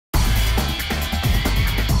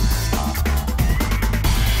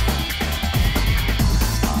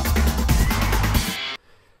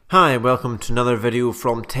Hi, welcome to another video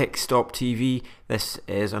from TechStop TV. This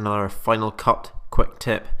is another Final Cut quick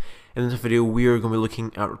tip. In this video we are going to be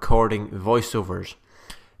looking at recording voiceovers.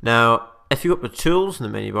 Now if you go up to Tools in the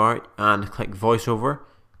menu bar and click Voiceover,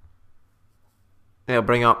 it'll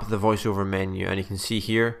bring up the voiceover menu, and you can see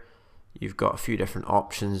here you've got a few different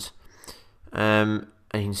options. And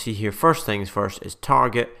you can see here, first things first is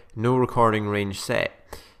target, no recording range set.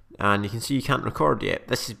 And you can see you can't record yet.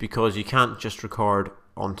 This is because you can't just record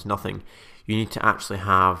onto nothing. You need to actually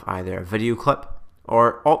have either a video clip,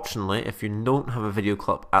 or optionally, if you don't have a video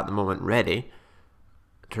clip at the moment ready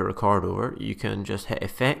to record over, you can just hit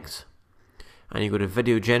Effects and you go to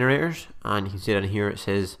Video Generators, and you can see down here it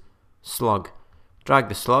says Slug. Drag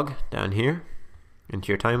the slug down here into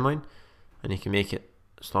your timeline and you can make it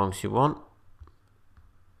as long as you want.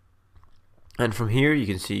 And from here you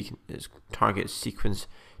can see it's target sequence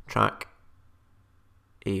track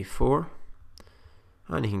A4,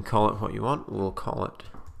 and you can call it what you want. We'll call it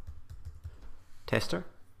tester.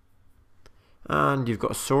 And you've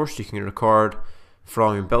got a source you can record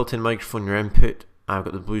from your built-in microphone, your input. I've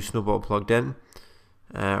got the blue snowball plugged in,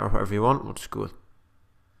 or whatever you want. We'll just go with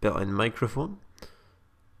built-in microphone.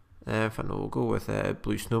 In fact, no, we'll go with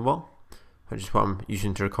blue snowball, which is what I'm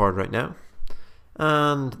using to record right now.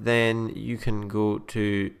 And then you can go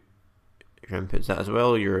to your inputs as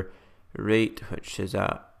well, your rate, which is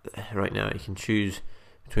at right now you can choose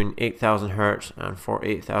between 8,000 Hz and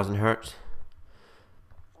 48,000 Hz,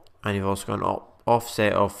 and you've also got an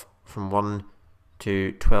offset of from 1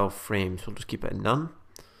 to 12 frames. We'll just keep it in none.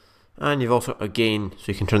 And you've also a gain, so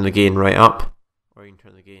you can turn the gain right up or you can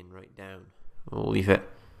turn the gain right down. We'll leave it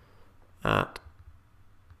at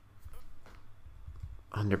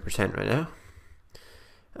 100% right now.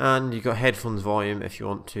 And you've got headphones volume if you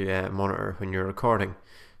want to monitor when you're recording.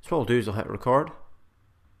 So what I'll do is I'll hit record,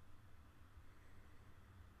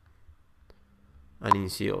 and you can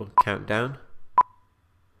see it'll count down,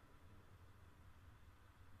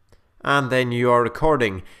 and then you are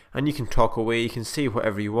recording, and you can talk away, you can say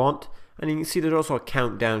whatever you want, and you can see there's also a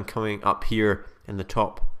countdown coming up here in the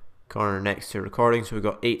top corner next to recording. So we've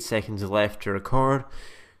got 8 seconds left to record,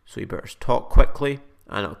 so you better talk quickly,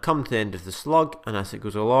 and it'll come to the end of the slug, and as it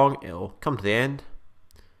goes along it'll come to the end,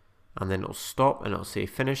 and then it'll stop and it'll say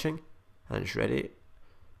finishing, and it's ready.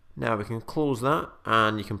 Now we can close that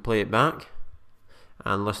and you can play it back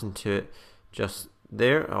and listen to it just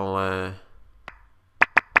there.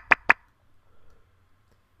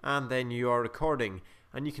 And then you are recording,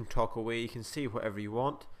 and you can talk away, you can say whatever you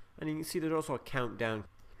want, and you can see there's also a countdown.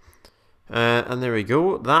 And there we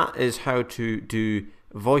go. That is how to do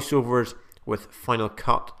voiceovers with Final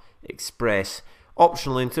Cut Express.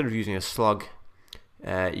 Optionally, instead of using a slug,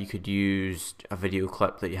 you could use a video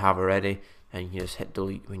clip that you have already, and you can just hit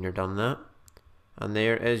delete when you're done that. And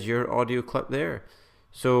there is your audio clip there.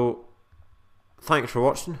 So thanks for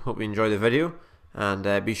watching, hope you enjoy the video, and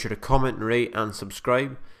be sure to comment, rate and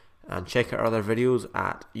subscribe, and check out our other videos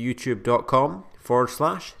at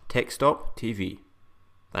youtube.com/TechStopTV.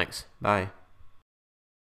 Thanks, bye.